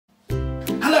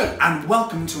Hello and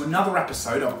welcome to another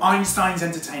episode of Einstein's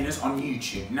Entertainers on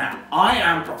YouTube. Now, I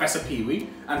am Professor Pee-wee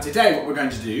and today what we're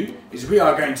going to do is we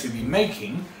are going to be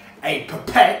making a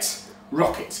Pipette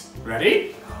rocket.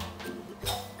 Ready?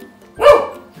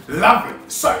 Woo! Lovely!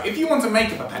 So, if you want to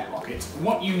make a Pipette rocket,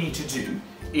 what you need to do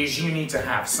is you need to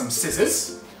have some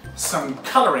scissors, some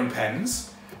colouring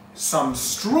pens, some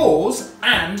straws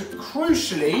and,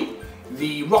 crucially,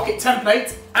 the rocket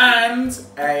template and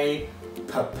a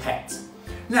pipette.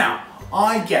 Now,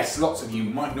 I guess lots of you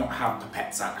might not have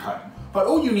pipettes at home, but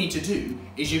all you need to do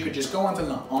is you could just go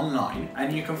online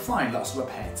and you can find lots of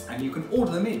pipettes and you can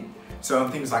order them in. So on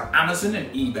things like Amazon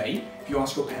and eBay, if you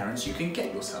ask your parents, you can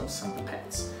get yourself some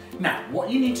pipettes. Now, what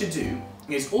you need to do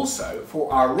is also,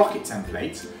 for our rocket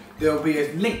template, there will be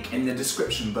a link in the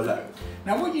description below.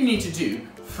 Now, what you need to do,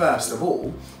 first of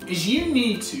all, is you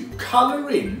need to colour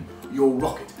in your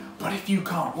rocket. But if you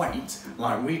can't wait,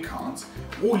 like we can't,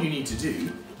 all you need to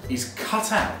do is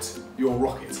cut out your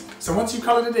rocket. So once you've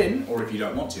coloured it in, or if you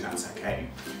don't want to, that's okay,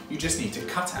 you just need to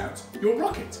cut out your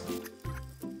rocket.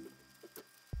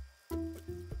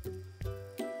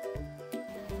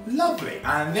 Lovely,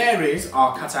 and there is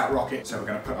our cut out rocket. So we're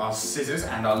going to put our scissors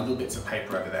and our little bits of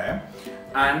paper over there.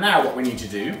 And now what we need to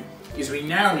do is we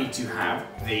now need to have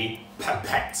the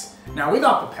pipette. Now with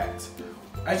our pipette,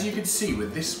 as you can see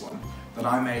with this one that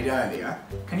I made earlier,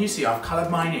 can you see I've coloured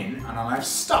mine in and I've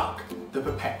stuck the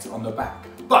pipette on the back.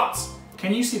 But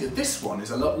can you see that this one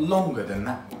is a lot longer than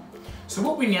that one? So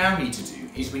what we now need to do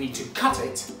is we need to cut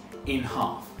it in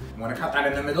half. We want to cut that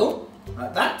in the middle,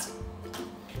 like that.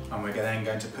 And we're then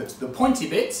going to put the pointy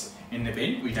bit in the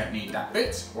bin. We don't need that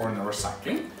bit, or in the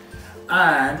recycling.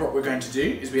 And what we're going to do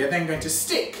is we are then going to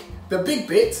stick the big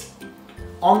bit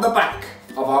on the back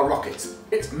of our rocket.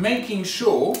 It's making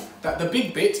sure that the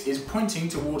big bit is pointing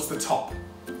towards the top.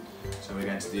 So we're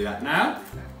going to do that now.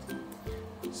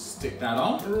 Stick that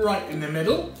on right in the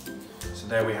middle. So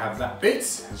there we have that bit,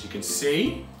 as you can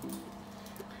see.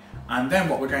 And then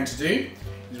what we're going to do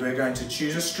is we're going to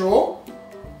choose a straw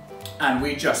and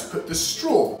we just put the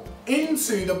straw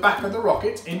into the back of the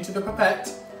rocket, into the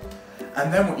pipette.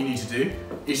 And then what you need to do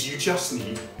is you just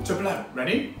need to blow.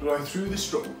 Ready? Blow through the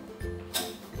straw.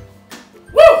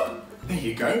 There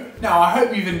you go. Now, I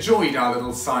hope you've enjoyed our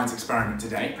little science experiment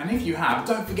today, and if you have,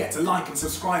 don't forget to like and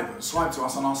subscribe to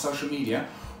us on our social media.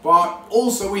 But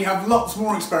also, we have lots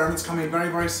more experiments coming very,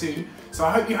 very soon, so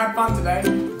I hope you had fun today.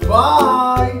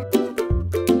 Bye!